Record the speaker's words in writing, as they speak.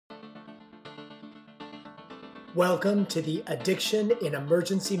Welcome to the Addiction in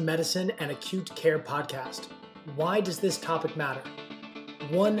Emergency Medicine and Acute Care podcast. Why does this topic matter?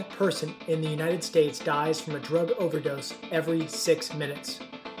 One person in the United States dies from a drug overdose every 6 minutes.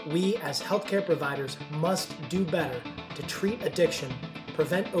 We as healthcare providers must do better to treat addiction,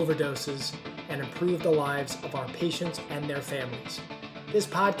 prevent overdoses, and improve the lives of our patients and their families. This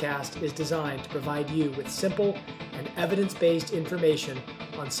podcast is designed to provide you with simple and evidence-based information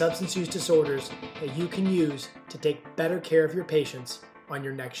on substance use disorders that you can use to take better care of your patients on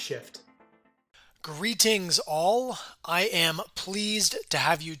your next shift. Greetings all. I am pleased to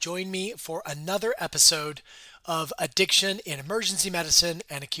have you join me for another episode of Addiction in Emergency Medicine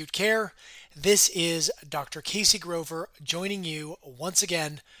and Acute Care. This is Dr. Casey Grover joining you once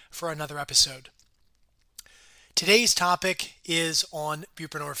again for another episode. Today's topic is on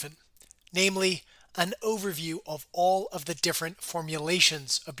buprenorphine, namely an overview of all of the different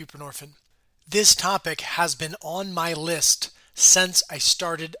formulations of buprenorphine. This topic has been on my list since I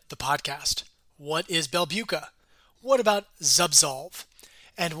started the podcast. What is Belbuca? What about Zubsolv?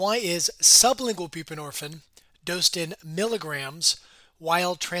 And why is sublingual buprenorphine dosed in milligrams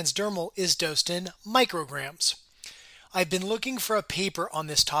while transdermal is dosed in micrograms? I've been looking for a paper on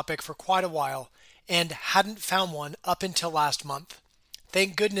this topic for quite a while and hadn't found one up until last month.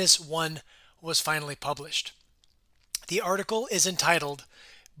 Thank goodness one was finally published. The article is entitled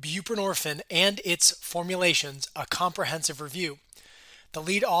Buprenorphine and Its Formulations, a Comprehensive Review. The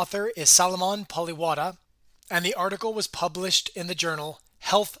lead author is Salomon Poliwata, and the article was published in the journal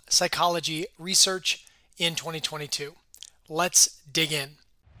Health Psychology Research in 2022. Let's dig in.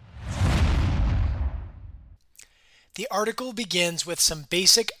 The article begins with some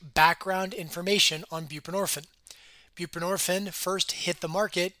basic background information on buprenorphine. Buprenorphine first hit the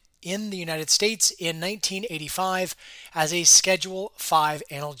market in the United States in 1985 as a Schedule V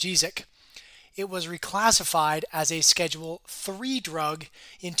analgesic. It was reclassified as a Schedule III drug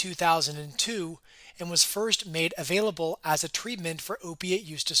in 2002 and was first made available as a treatment for opiate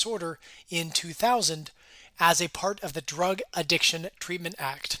use disorder in 2000 as a part of the Drug Addiction Treatment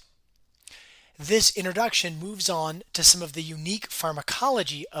Act. This introduction moves on to some of the unique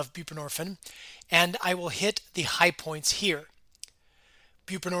pharmacology of buprenorphine, and I will hit the high points here.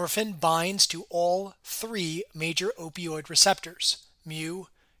 Buprenorphine binds to all three major opioid receptors, mu,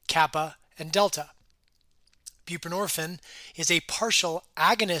 kappa, and delta. Buprenorphine is a partial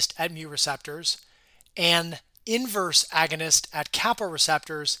agonist at mu receptors, an inverse agonist at kappa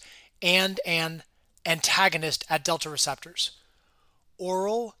receptors, and an antagonist at delta receptors.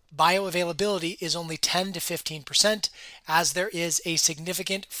 Oral bioavailability is only 10 to 15%, as there is a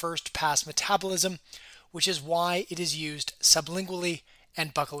significant first-pass metabolism, which is why it is used sublingually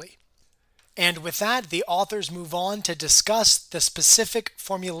and buccally. And with that, the authors move on to discuss the specific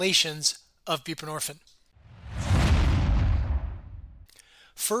formulations of buprenorphine.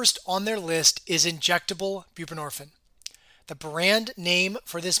 First on their list is injectable buprenorphine. The brand name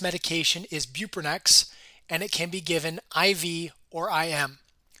for this medication is Buprenex, and it can be given IV or IM.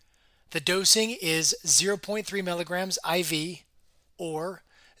 The dosing is 0.3 milligrams IV or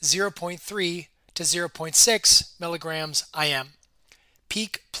 0.3 to 0.6 milligrams IM.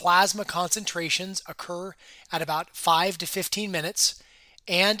 Peak plasma concentrations occur at about 5 to 15 minutes,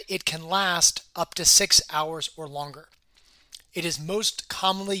 and it can last up to 6 hours or longer. It is most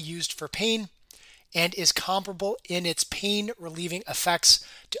commonly used for pain and is comparable in its pain-relieving effects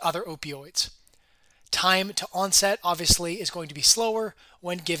to other opioids. Time to onset obviously is going to be slower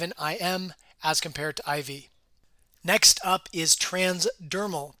when given IM as compared to IV. Next up is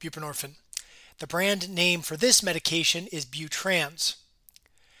transdermal buprenorphine. The brand name for this medication is BuTrans.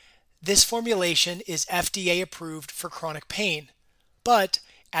 This formulation is FDA approved for chronic pain, but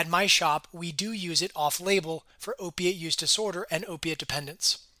at my shop we do use it off-label for opiate use disorder and opiate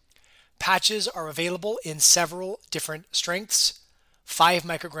dependence. Patches are available in several different strengths: 5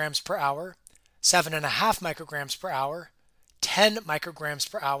 micrograms per hour, 7.5 micrograms per hour, 10 micrograms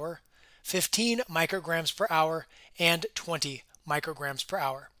per hour, 15 micrograms per hour, and 20 micrograms per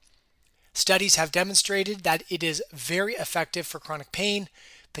hour. Studies have demonstrated that it is very effective for chronic pain,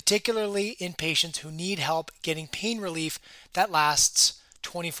 particularly in patients who need help getting pain relief that lasts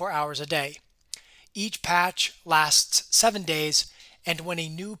 24 hours a day. Each patch lasts 7 days, and when a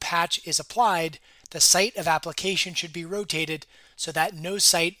new patch is applied, the site of application should be rotated so that no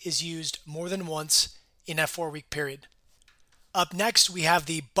site is used more than once in a 4-week period. Up next, we have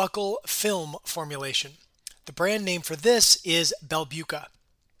the buccal film formulation. The brand name for this is Belbuca.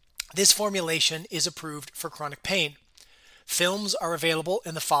 This formulation is approved for chronic pain. Films are available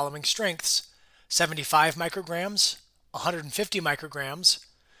in the following strengths: 75 micrograms, 150 micrograms,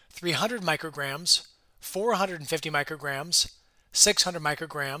 300 micrograms, 450 micrograms, 600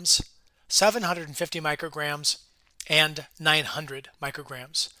 micrograms, 750 micrograms, and 900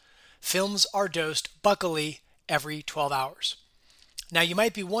 micrograms. Films are dosed buccally every 12 hours. Now you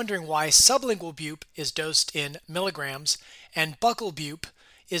might be wondering why sublingual bup is dosed in milligrams and buccal bup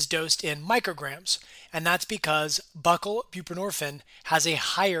is dosed in micrograms, and that's because buccal buprenorphine has a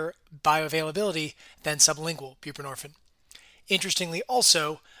higher bioavailability than sublingual buprenorphine. Interestingly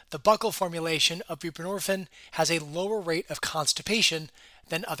also, the buccal formulation of buprenorphine has a lower rate of constipation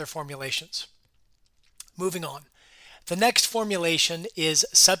than other formulations. Moving on. The next formulation is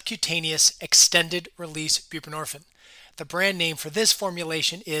subcutaneous extended release buprenorphine. The brand name for this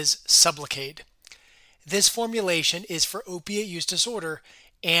formulation is Sublocade. This formulation is for opiate use disorder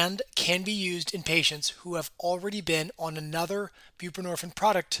and can be used in patients who have already been on another buprenorphine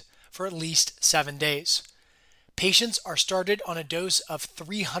product for at least 7 days. Patients are started on a dose of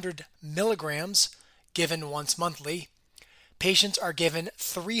 300 milligrams given once monthly. Patients are given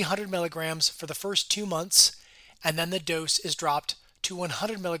 300 milligrams for the first 2 months, and then the dose is dropped to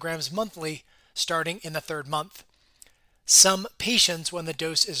 100 milligrams monthly starting in the 3rd month. Some patients, when the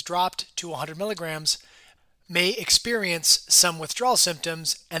dose is dropped to 100 milligrams, may experience some withdrawal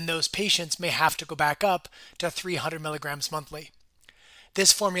symptoms, and those patients may have to go back up to 300 milligrams monthly.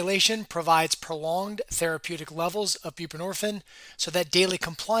 This formulation provides prolonged therapeutic levels of buprenorphine so that daily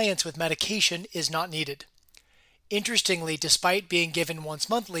compliance with medication is not needed. Interestingly, despite being given once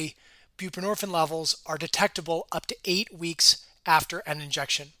monthly, buprenorphine levels are detectable up to 8 weeks after an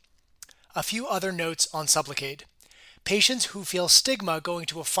injection. A few other notes on Sublocade. Patients who feel stigma going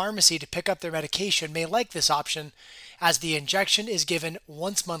to a pharmacy to pick up their medication may like this option, as the injection is given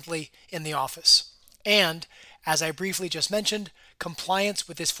once monthly in the office. And, as I briefly just mentioned, compliance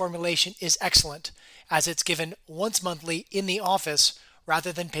with this formulation is excellent, as it's given once monthly in the office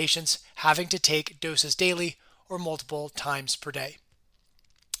rather than patients having to take doses daily or multiple times per day.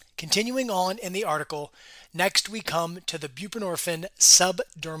 Continuing on in the article, next we come to the buprenorphine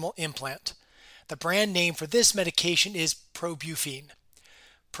subdermal implant. The brand name for this medication is Probufene.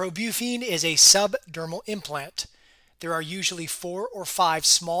 Probufene is a subdermal implant. There are usually 4 or 5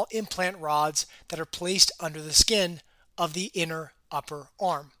 small implant rods that are placed under the skin of the inner upper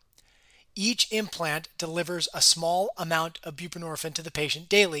arm. Each implant delivers a small amount of buprenorphine to the patient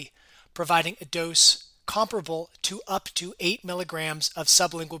daily, providing a dose comparable to up to 8 milligrams of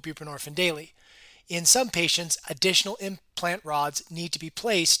sublingual buprenorphine daily. In some patients, additional implant rods need to be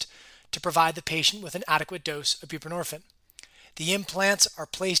placed to provide the patient with an adequate dose of buprenorphine. The implants are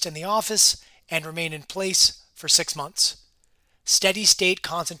placed in the office and remain in place for 6 months. Steady state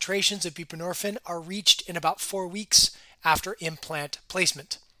concentrations of buprenorphine are reached in about 4 weeks after implant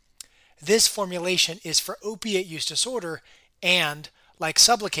placement. This formulation is for opiate use disorder and, like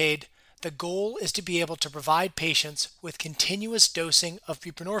Sublocade, the goal is to be able to provide patients with continuous dosing of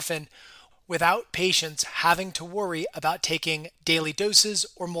buprenorphine without patients having to worry about taking daily doses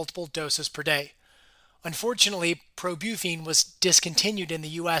or multiple doses per day. Unfortunately, Probufene was discontinued in the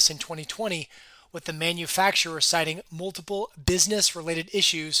US in 2020, with the manufacturer citing multiple business-related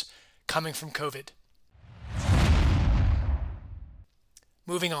issues coming from COVID.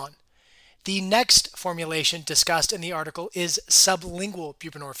 Moving on. The next formulation discussed in the article is sublingual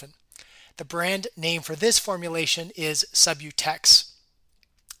buprenorphine. The brand name for this formulation is Subutex.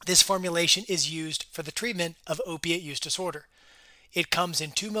 This formulation is used for the treatment of opiate use disorder. It comes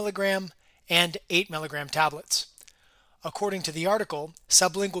in 2 milligram and 8 milligram tablets. According to the article,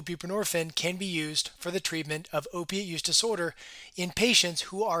 sublingual buprenorphine can be used for the treatment of opiate use disorder in patients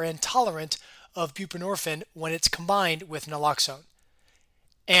who are intolerant of buprenorphine when it's combined with naloxone.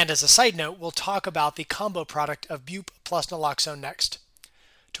 And as a side note, we'll talk about the combo product of bup plus naloxone next.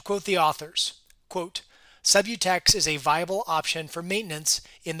 To quote the authors, quote, Subutex is a viable option for maintenance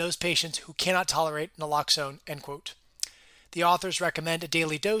in those patients who cannot tolerate naloxone, end quote. The authors recommend a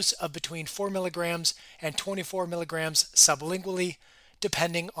daily dose of between 4 milligrams and 24 milligrams sublingually,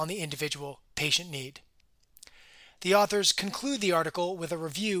 depending on the individual patient need. The authors conclude the article with a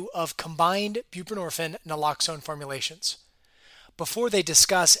review of combined buprenorphine naloxone formulations. Before they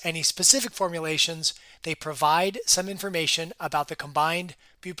discuss any specific formulations, they provide some information about the combined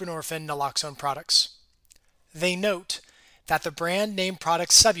buprenorphine naloxone products. They note that the brand name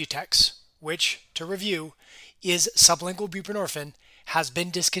product Subutex, which, to review, is sublingual buprenorphine, has been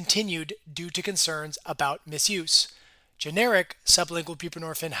discontinued due to concerns about misuse. Generic sublingual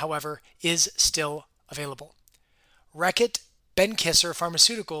buprenorphine, however, is still available. Reckitt Benckiser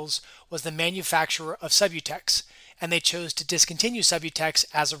Pharmaceuticals was the manufacturer of Subutex, and they chose to discontinue Subutex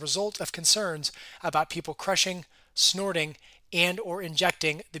as a result of concerns about people crushing, snorting, and or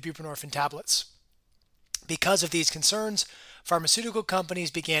injecting the buprenorphine tablets. Because of these concerns, pharmaceutical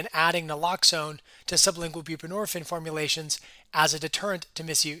companies began adding naloxone to sublingual buprenorphine formulations as a deterrent to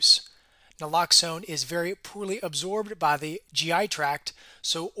misuse. Naloxone is very poorly absorbed by the GI tract,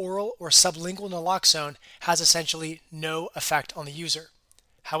 so oral or sublingual naloxone has essentially no effect on the user.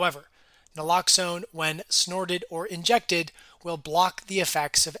 However, naloxone, when snorted or injected, will block the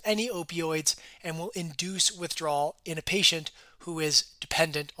effects of any opioids and will induce withdrawal in a patient who is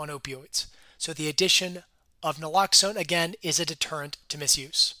dependent on opioids. So the addition of naloxone, again, is a deterrent to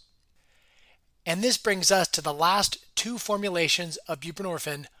misuse. And this brings us to the last two formulations of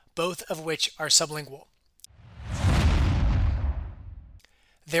buprenorphine, both of which are sublingual.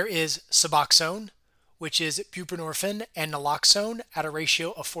 There is Suboxone, which is buprenorphine and naloxone at a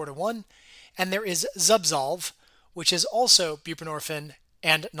ratio of 4:1, and there is Zubsolv, which is also buprenorphine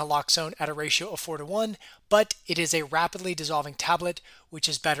and naloxone at a ratio of 4:1, but it is a rapidly dissolving tablet which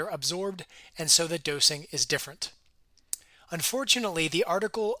is better absorbed, and so the dosing is different. Unfortunately, the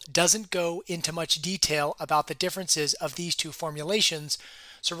article doesn't go into much detail about the differences of these two formulations,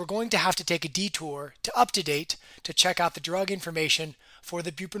 so we're going to have to take a detour to UpToDate to check out the drug information for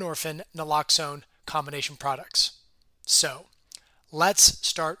the buprenorphine naloxone combination products. So, let's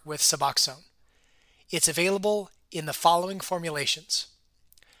start with Suboxone. It's available in the following formulations.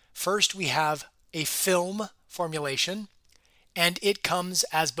 First, we have a film formulation, and it comes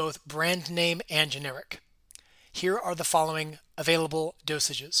as both brand name and generic. Here are the following available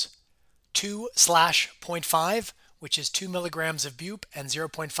dosages. 2/0.5, which is 2 milligrams of bup and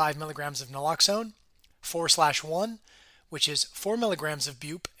 0.5 milligrams of naloxone. 4/1, which is 4 milligrams of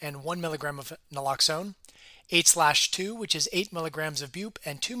bup and 1 milligram of naloxone. 8/2, which is 8 milligrams of bup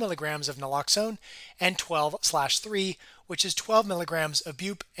and 2 milligrams of naloxone. And 12/3, which is 12 milligrams of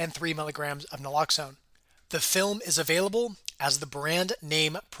bup and 3 milligrams of naloxone. The film is available as the brand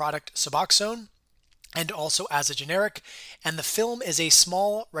name product Suboxone and also as a generic, and the film is a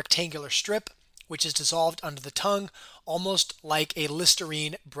small rectangular strip which is dissolved under the tongue almost like a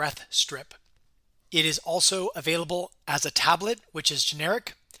Listerine breath strip. It is also available as a tablet, which is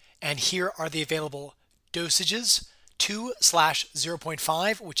generic, and here are the available dosages.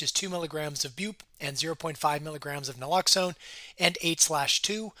 2/0.5, which is 2 milligrams of bup and 0.5 milligrams of naloxone, and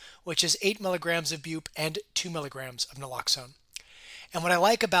 8/2, which is 8 milligrams of bup and 2 milligrams of naloxone. And what I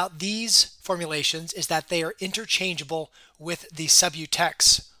like about these formulations is that they are interchangeable with the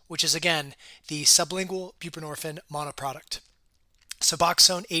Subutex, which is again the sublingual buprenorphine monoproduct.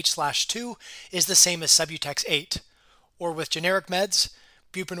 Suboxone H/2 is the same as Subutex 8, or with generic meds,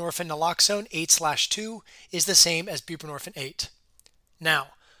 buprenorphine naloxone 8/2 is the same as buprenorphine 8.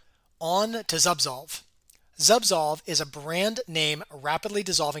 Now, on to Zubsolv. Zubsolv is a brand name rapidly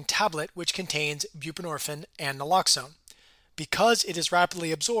dissolving tablet which contains buprenorphine and naloxone. Because it is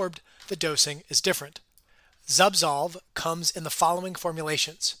rapidly absorbed, the dosing is different. Zubsolv comes in the following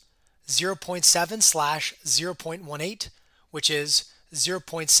formulations: 0.7/0.18, which is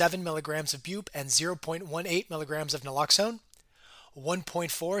 0.7 milligrams of bup and 0.18 milligrams of naloxone.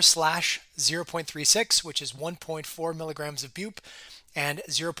 1.4/0.36, which is 1.4 milligrams of bup and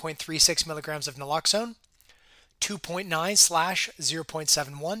 0.36 milligrams of naloxone.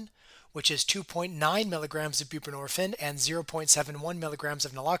 2.9/0.71, which is 2.9 milligrams of buprenorphine and 0.71 milligrams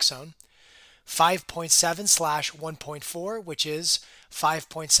of naloxone. 5.7/1.4, which is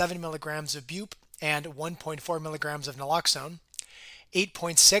 5.7 milligrams of bup and 1.4 milligrams of naloxone.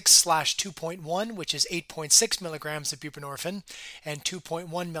 8.6/2.1, which is 8.6 milligrams of buprenorphine and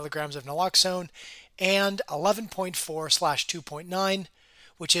 2.1 milligrams of naloxone, and 11.4/2.9,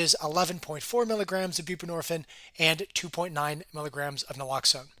 which is 11.4 milligrams of buprenorphine and 2.9 milligrams of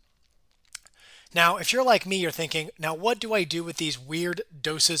naloxone. Now, if you're like me, you're thinking, now what do I do with these weird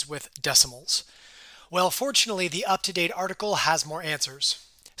doses with decimals? Well, fortunately, the UpToDate article has more answers.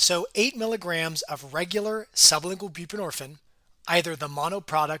 So 8 milligrams of regular sublingual buprenorphine, either the mono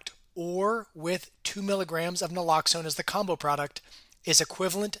product or with 2 milligrams of naloxone as the combo product, is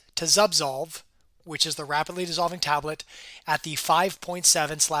equivalent to Zubsolv, which is the rapidly dissolving tablet, at the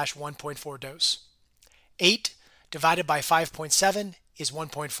 5.7/1.4 dose. 8 divided by 5.7 is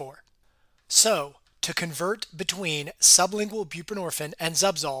 1.4. So, to convert between sublingual buprenorphine and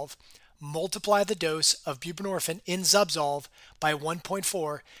Zubsolv, multiply the dose of buprenorphine in Zubsolv by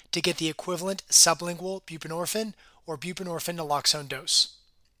 1.4 to get the equivalent sublingual buprenorphine or buprenorphine naloxone dose.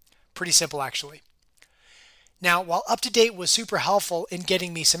 Pretty simple, actually. Now, while UpToDate was super helpful in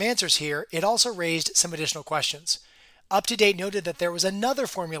getting me some answers here, it also raised some additional questions. UpToDate noted that there was another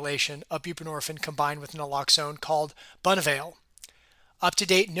formulation of buprenorphine combined with naloxone called Buprenex.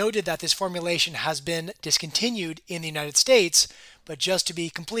 UpToDate noted that this formulation has been discontinued in the United States, but just to be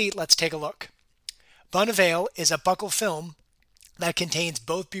complete, let's take a look. Bunavail is a buccal film that contains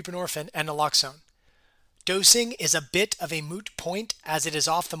both buprenorphine and naloxone. Dosing is a bit of a moot point as it is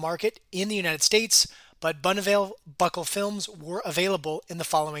off the market in the United States, but Bunavail buccal films were available in the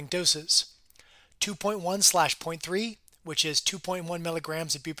following doses: 2.1/0.3, which is 2.1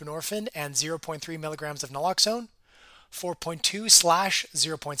 milligrams of buprenorphine and 0.3 milligrams of naloxone;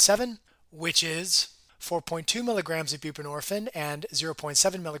 4.2/0.7, which is 4.2 milligrams of buprenorphine and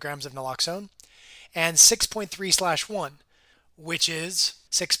 0.7 milligrams of naloxone; and 6.3/1, which is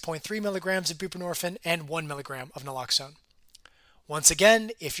 6.3 milligrams of buprenorphine and 1 milligram of naloxone. Once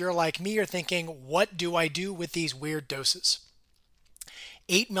again, if you're like me, you're thinking, what do I do with these weird doses?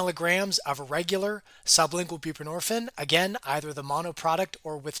 8 milligrams of regular sublingual buprenorphine, again, either the mono product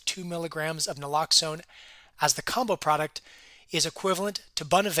or with 2 milligrams of naloxone as the combo product, is equivalent to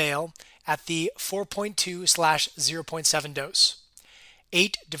Bunavail at the 4.2/0.7 dose.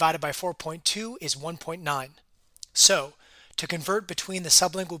 8 divided by 4.2 is 1.9. So, to convert between the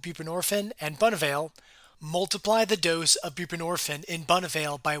sublingual buprenorphine and Bunavail, multiply the dose of buprenorphine in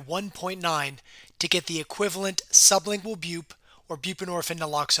Bunavail by 1.9 to get the equivalent sublingual bup or buprenorphine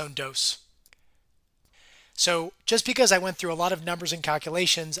naloxone dose. So, just because I went through a lot of numbers and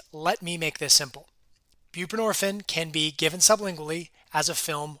calculations, let me make this simple. Buprenorphine can be given sublingually as a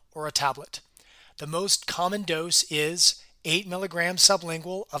film or a tablet. The most common dose is 8 milligrams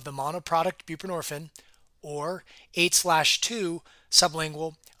sublingual of the monoproduct buprenorphine, or 8/2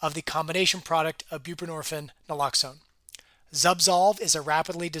 sublingual of the combination product of buprenorphine naloxone. Zubsolv is a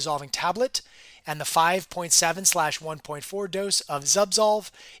rapidly dissolving tablet, and the 5.7/1.4 dose of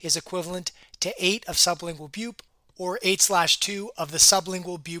Zubsolv is equivalent to 8 of sublingual bup, or 8/2 of the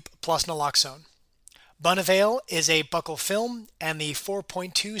sublingual bup plus naloxone. Bunavail is a buccal film, and the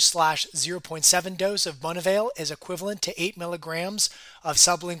 4.2/0.7 dose of Bunavail is equivalent to 8 milligrams of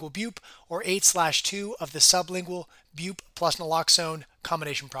sublingual bup, or 8/2 of the sublingual bup plus naloxone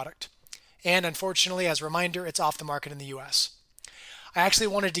combination product. And unfortunately, as a reminder, it's off the market in the US. I actually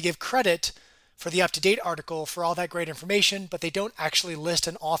wanted to give credit for the up-to-date article for all that great information, but they don't actually list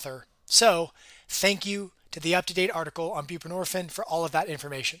an author. So, thank you to the up-to-date article on buprenorphine for all of that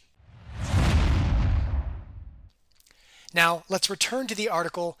information. Now, let's return to the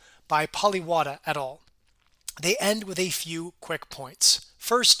article by Poliwada et al. They end with a few quick points.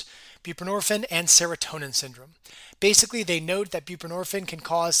 First, buprenorphine and serotonin syndrome. Basically, they note that buprenorphine can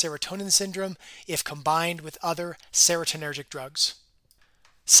cause serotonin syndrome if combined with other serotonergic drugs.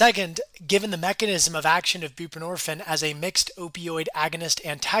 Second, given the mechanism of action of buprenorphine as a mixed opioid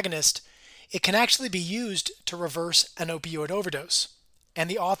agonist-antagonist, it can actually be used to reverse an opioid overdose. And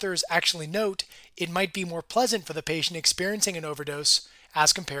the authors actually note it might be more pleasant for the patient experiencing an overdose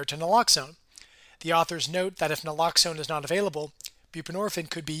as compared to naloxone. The authors note that if naloxone is not available, buprenorphine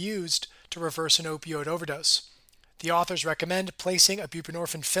could be used to reverse an opioid overdose. The authors recommend placing a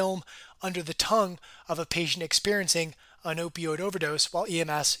buprenorphine film under the tongue of a patient experiencing an opioid overdose while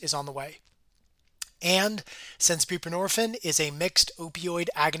EMS is on the way. And since buprenorphine is a mixed opioid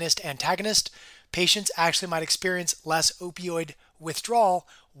agonist-antagonist, patients actually might experience less opioid withdrawal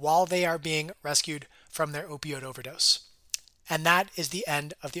while they are being rescued from their opioid overdose. And that is the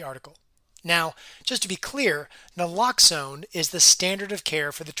end of the article. Now, just to be clear, naloxone is the standard of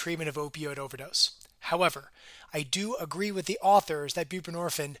care for the treatment of opioid overdose. However, I do agree with the authors that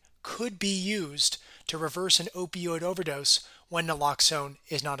buprenorphine could be used to reverse an opioid overdose when naloxone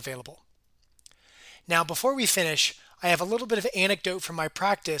is not available. Now, before we finish, I have a little bit of anecdote from my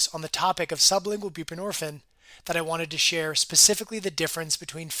practice on the topic of sublingual buprenorphine that I wanted to share, specifically the difference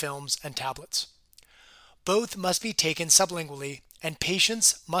between films and tablets. Both must be taken sublingually, and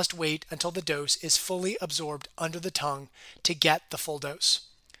patients must wait until the dose is fully absorbed under the tongue to get the full dose.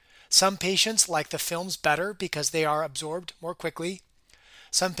 Some patients like the films better because they are absorbed more quickly.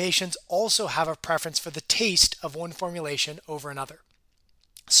 Some patients also have a preference for the taste of one formulation over another.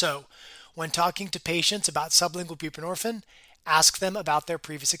 So, when talking to patients about sublingual buprenorphine, ask them about their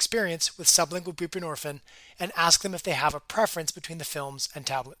previous experience with sublingual buprenorphine and ask them if they have a preference between the films and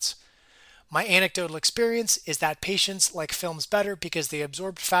tablets. My anecdotal experience is that patients like films better because they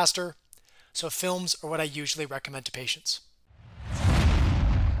absorb faster, so films are what I usually recommend to patients.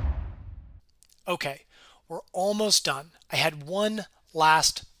 Okay, we're almost done. I had one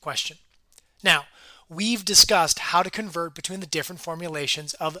last question. Now, we've discussed how to convert between the different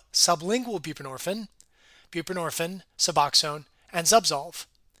formulations of sublingual buprenorphine, Suboxone, and Zubsolv.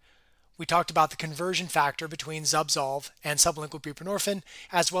 We talked about the conversion factor between Zubsolv and sublingual buprenorphine,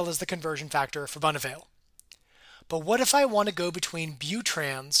 as well as the conversion factor for Bunavail. But what if I want to go between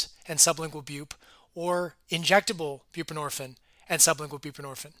BuTrans and sublingual bup, or injectable buprenorphine and sublingual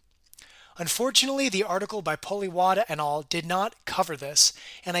buprenorphine? Unfortunately, the article by Poliwada et al. Did not cover this,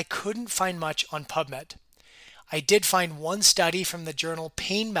 and I couldn't find much on PubMed. I did find one study from the journal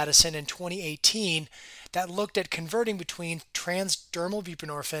Pain Medicine in 2018 that looked at converting between transdermal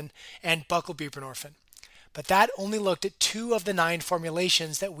buprenorphine and buccal buprenorphine, but that only looked at 2 of the 9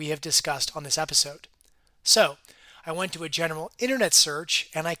 formulations that we have discussed on this episode. So, I went to a general internet search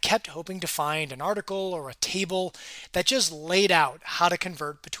and I kept hoping to find an article or a table that just laid out how to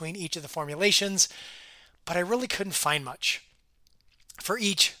convert between each of the formulations, but I really couldn't find much. For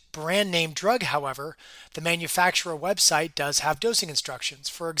each brand name drug, however, the manufacturer website does have dosing instructions.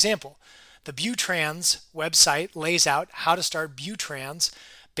 For example, the BuTrans website lays out how to start BuTrans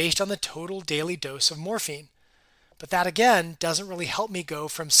based on the total daily dose of morphine. But that again doesn't really help me go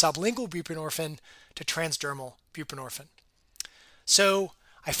from sublingual buprenorphine to transdermal buprenorphine. So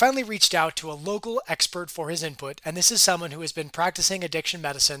I finally reached out to a local expert for his input, and this is someone who has been practicing addiction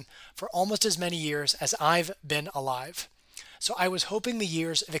medicine for almost as many years as I've been alive. So I was hoping the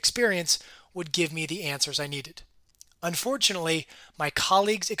years of experience would give me the answers I needed. Unfortunately, my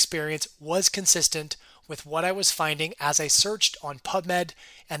colleague's experience was consistent with what I was finding as I searched on PubMed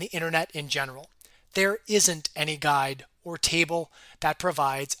and the internet in general. There isn't any guide or table that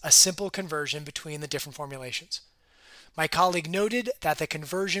provides a simple conversion between the different formulations. My colleague noted that the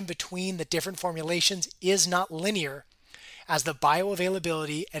conversion between the different formulations is not linear, as the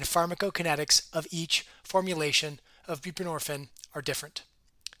bioavailability and pharmacokinetics of each formulation of buprenorphine are different.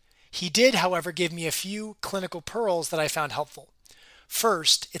 He did, however, give me a few clinical pearls that I found helpful.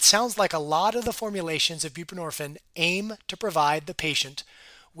 First, it sounds like a lot of the formulations of buprenorphine aim to provide the patient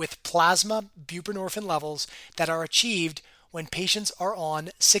with plasma buprenorphine levels that are achieved when patients are on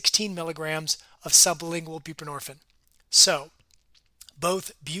 16 milligrams of sublingual buprenorphine. So,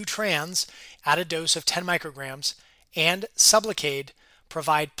 both BuTrans at a dose of 10 micrograms and Sublocade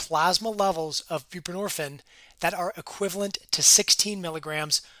provide plasma levels of buprenorphine that are equivalent to 16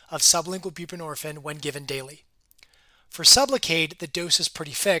 milligrams of sublingual buprenorphine when given daily. For Sublocade, the dose is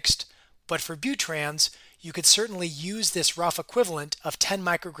pretty fixed, but for BuTrans, you could certainly use this rough equivalent of 10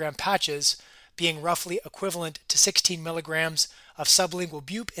 microgram patches, being roughly equivalent to 16 milligrams of sublingual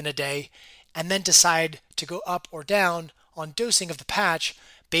bup in a day, and then decide to go up or down on dosing of the patch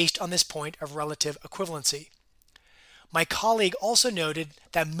based on this point of relative equivalency. My colleague also noted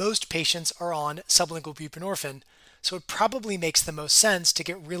that most patients are on sublingual buprenorphine, so it probably makes the most sense to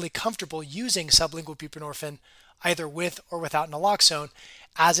get really comfortable using sublingual buprenorphine either with or without naloxone,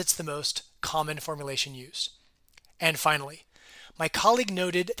 as it's the most common formulation used. And finally, my colleague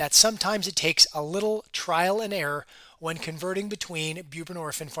noted that sometimes it takes a little trial and error when converting between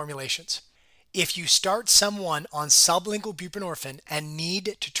buprenorphine formulations. If you start someone on sublingual buprenorphine and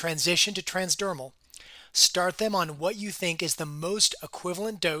need to transition to transdermal, start them on what you think is the most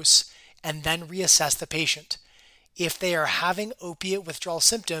equivalent dose and then reassess the patient. If they are having opiate withdrawal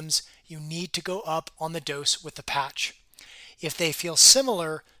symptoms, you need to go up on the dose with the patch. If they feel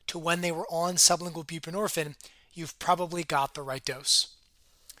similar to when they were on sublingual buprenorphine, you've probably got the right dose.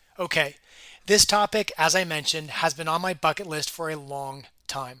 Okay, this topic, as I mentioned, has been on my bucket list for a long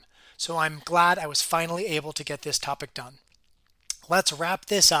time, so I'm glad I was finally able to get this topic done. Let's wrap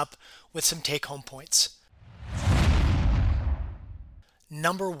this up with some take-home points.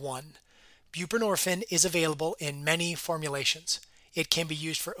 Number 1. Buprenorphine is available in many formulations. It can be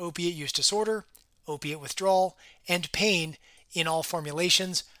used for opiate use disorder, opiate withdrawal, and pain in all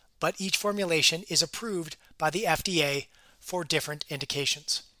formulations, but each formulation is approved by the FDA for different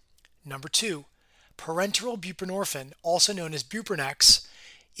indications. Number 2. Parenteral buprenorphine, also known as Buprenex,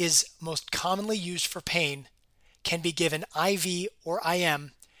 is most commonly used for pain, can be given IV or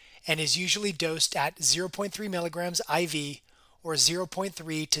IM, and is usually dosed at 0.3 milligrams IV or 0.3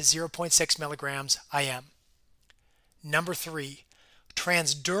 to 0.6 milligrams IM. Number 3.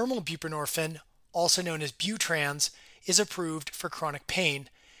 Transdermal buprenorphine, also known as BuTrans, is approved for chronic pain,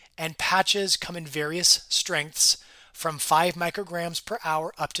 and patches come in various strengths from 5 micrograms per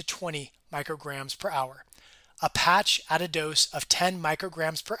hour up to 20 micrograms per hour. A patch at a dose of 10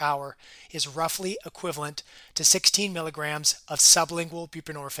 micrograms per hour is roughly equivalent to 16 milligrams of sublingual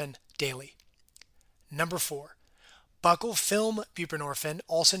buprenorphine daily. Number 4. Buccal film buprenorphine,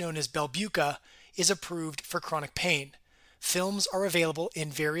 also known as Belbuca, is approved for chronic pain. Films are available in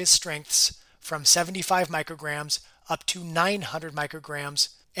various strengths from 75 micrograms up to 900 micrograms,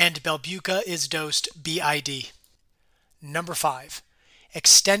 and Belbuca is dosed BID. Number 5.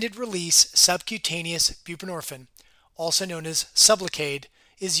 Extended release subcutaneous buprenorphine, also known as Sublocade,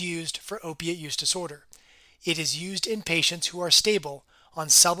 is used for opiate use disorder. It is used in patients who are stable on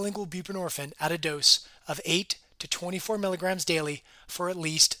sublingual buprenorphine at a dose of 8 to 24 milligrams daily for at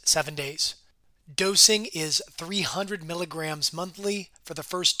least 7 days. Dosing is 300 milligrams monthly for the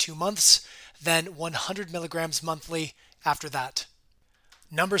first 2 months, then 100 milligrams monthly after that.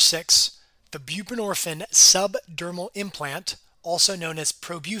 Number 6, the buprenorphine subdermal implant, also known as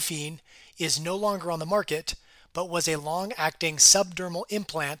Probuphine, is no longer on the market, but was a long-acting subdermal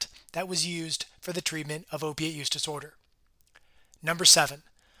implant that was used for the treatment of opiate use disorder. Number 7,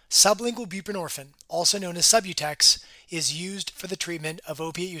 sublingual buprenorphine, also known as Subutex, is used for the treatment of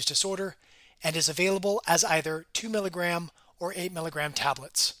opiate use disorder and is available as either 2 milligram or 8 milligram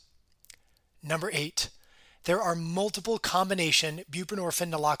tablets. Number 8, there are multiple combination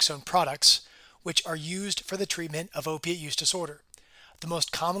buprenorphine naloxone products which are used for the treatment of opiate use disorder. The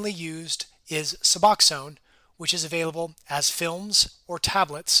most commonly used is Suboxone, which is available as films or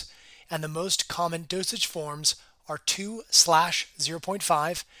tablets, and the most common dosage forms are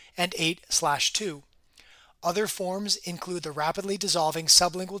 2/0.5 and 8/2. Other forms include the rapidly dissolving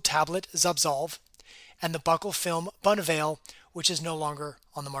sublingual tablet Zubsolv and the buccal film Bunavail, which is no longer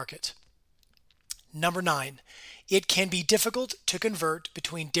on the market. Number 9, it can be difficult to convert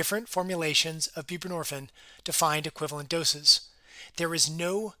between different formulations of buprenorphine to find equivalent doses. There is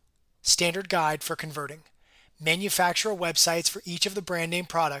no standard guide for converting. Manufacturer websites for each of the brand name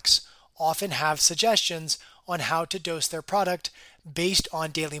products often have suggestions on how to dose their product based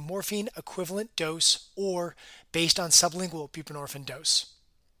on daily morphine equivalent dose or based on sublingual buprenorphine dose.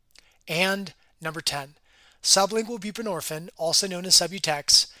 And number 10, sublingual buprenorphine, also known as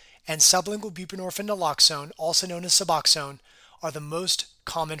Subutex, and sublingual buprenorphine naloxone, also known as Suboxone, are the most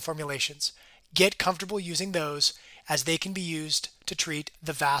common formulations. Get comfortable using those as they can be used to treat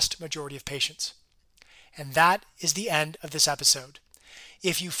the vast majority of patients. And that is the end of this episode.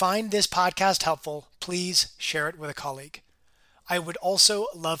 If you find this podcast helpful, please share it with a colleague. I would also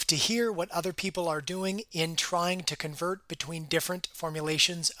love to hear what other people are doing in trying to convert between different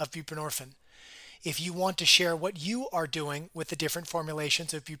formulations of buprenorphine. If you want to share what you are doing with the different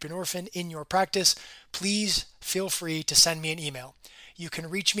formulations of buprenorphine in your practice, please feel free to send me an email. You can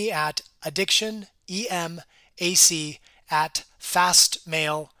reach me at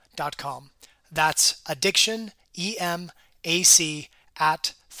addictionemac@fastmail.com. That's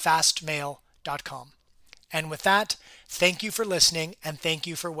addictionemac@fastmail.com. And with that, thank you for listening and thank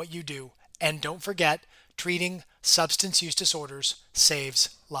you for what you do. And don't forget, treating substance use disorders saves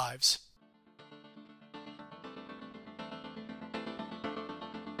lives.